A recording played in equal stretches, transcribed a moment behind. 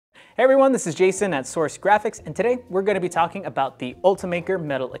Hey everyone, this is Jason at Source Graphics, and today we're going to be talking about the UltiMaker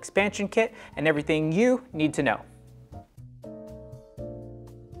Metal Expansion Kit and everything you need to know.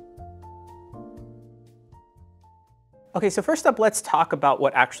 Okay, so first up, let's talk about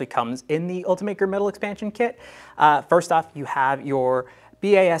what actually comes in the UltiMaker Metal Expansion Kit. First off, you have your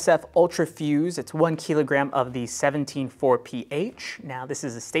BASF Ultra Fuse. It's 1 kilogram of the 17.4 pH. Now, this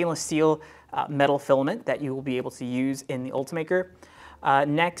is a stainless steel metal filament that you will be able to use in the Ultimaker.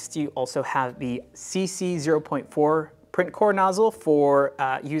 Next, you also have the CC 0.4 print core nozzle for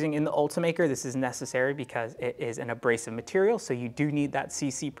using in the Ultimaker. This is necessary because it is an abrasive material, so you do need that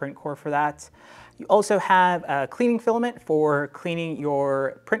CC print core for that. You also have a cleaning filament for cleaning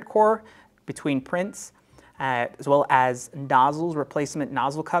your print core between prints, as well as nozzles, replacement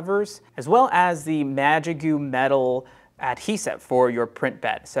nozzle covers, as well as the Magigoo metal adhesive for your print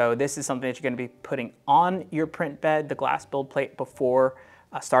bed. So this is something that you're going to be putting on your print bed, the glass build plate, before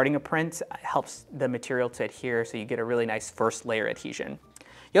starting a print. It helps the material to adhere, so you get a really nice first layer adhesion.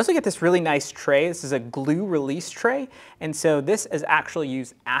 You also get this really nice tray. This is a glue release tray, and so this is actually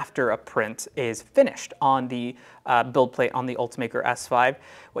used after a print is finished on the build plate on the Ultimaker S5.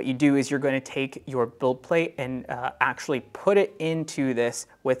 What you do is you're going to take your build plate and actually put it into this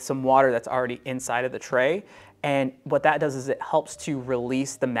with some water that's already inside of the tray. And what that does is it helps to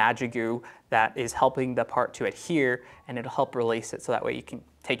release the Magigoo that is helping the part to adhere, and it'll help release it so that way you can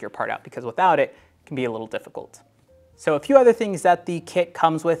take your part out, because without it, it can be a little difficult. So a few other things that the kit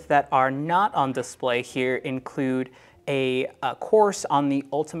comes with that are not on display here include a course on the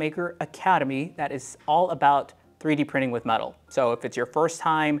Ultimaker Academy that is all about 3D printing with metal. So if it's your first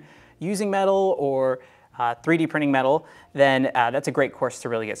time using metal or 3D printing metal, then that's a great course to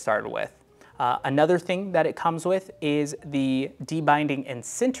really get started with. Another thing that it comes with is the Debinding and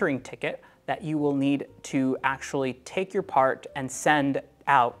Sintering ticket that you will need to actually take your part and send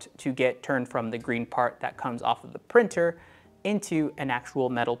out to get turned from the green part that comes off of the printer into an actual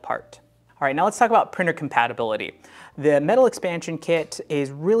metal part. All right, now let's talk about printer compatibility. The Metal Expansion Kit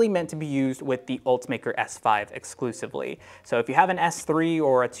is really meant to be used with the Ultimaker S5 exclusively. So if you have an S3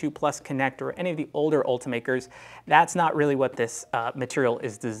 or a 2 Plus connector or any of the older Ultimakers, that's not really what this material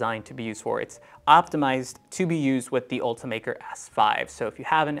is designed to be used for. It's optimized to be used with the Ultimaker S5. So if you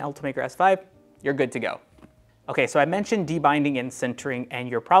have an Ultimaker S5, you're good to go. Okay, so I mentioned debinding and sintering, and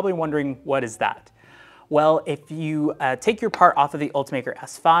you're probably wondering, what is that? Well, if you take your part off of the Ultimaker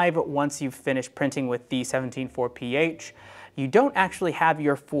S5, once you've finished printing with the 17.4 pH, you don't actually have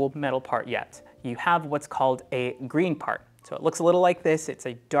your full metal part yet. You have what's called a green part. So it looks a little like this. It's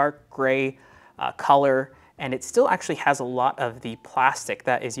a dark gray color, and it still actually has a lot of the plastic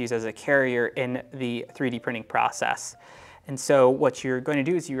that is used as a carrier in the 3D printing process. And so what you're going to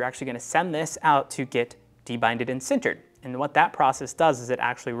do is you're actually going to send this out to get debinded and sintered. And what that process does is it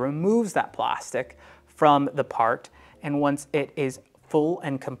actually removes that plastic from the part, and once it is full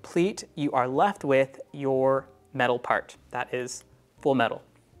and complete, you are left with your metal part that is full metal.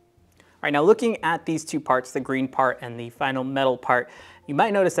 All right, now looking at these two parts, the green part and the final metal part, you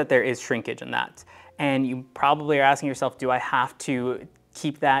might notice that there is shrinkage in that. And you probably are asking yourself, do I have to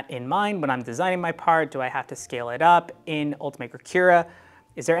keep that in mind when I'm designing my part? Do I have to scale it up in Ultimaker Cura?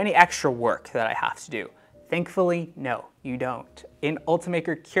 Is there any extra work that I have to do? Thankfully, no, you don't. In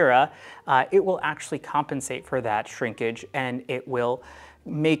Ultimaker Cura, it will actually compensate for that shrinkage, and it will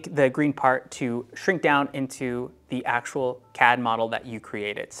make the green part to shrink down into the actual CAD model that you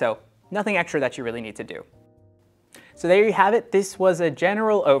created. So nothing extra that you really need to do. So there you have it. This was a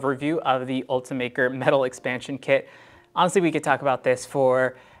general overview of the Ultimaker Metal Expansion Kit. Honestly, we could talk about this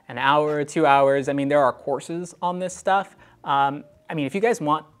for an hour, 2 hours. I mean, there are courses on this stuff. If you guys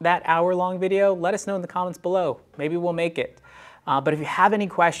want that hour-long video, let us know in the comments below. Maybe we'll make it. But if you have any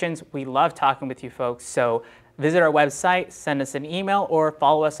questions, we love talking with you folks. So visit our website, send us an email, or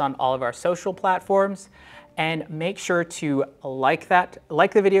follow us on all of our social platforms. And make sure to like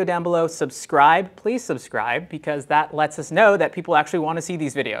the video down below, subscribe, please subscribe, because that lets us know that people actually want to see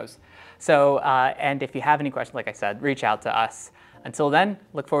these videos. So, and if you have any questions, like I said, reach out to us. Until then,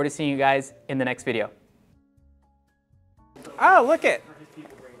 look forward to seeing you guys in the next video. Oh, look it!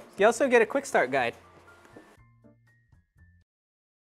 You also get a quick start guide.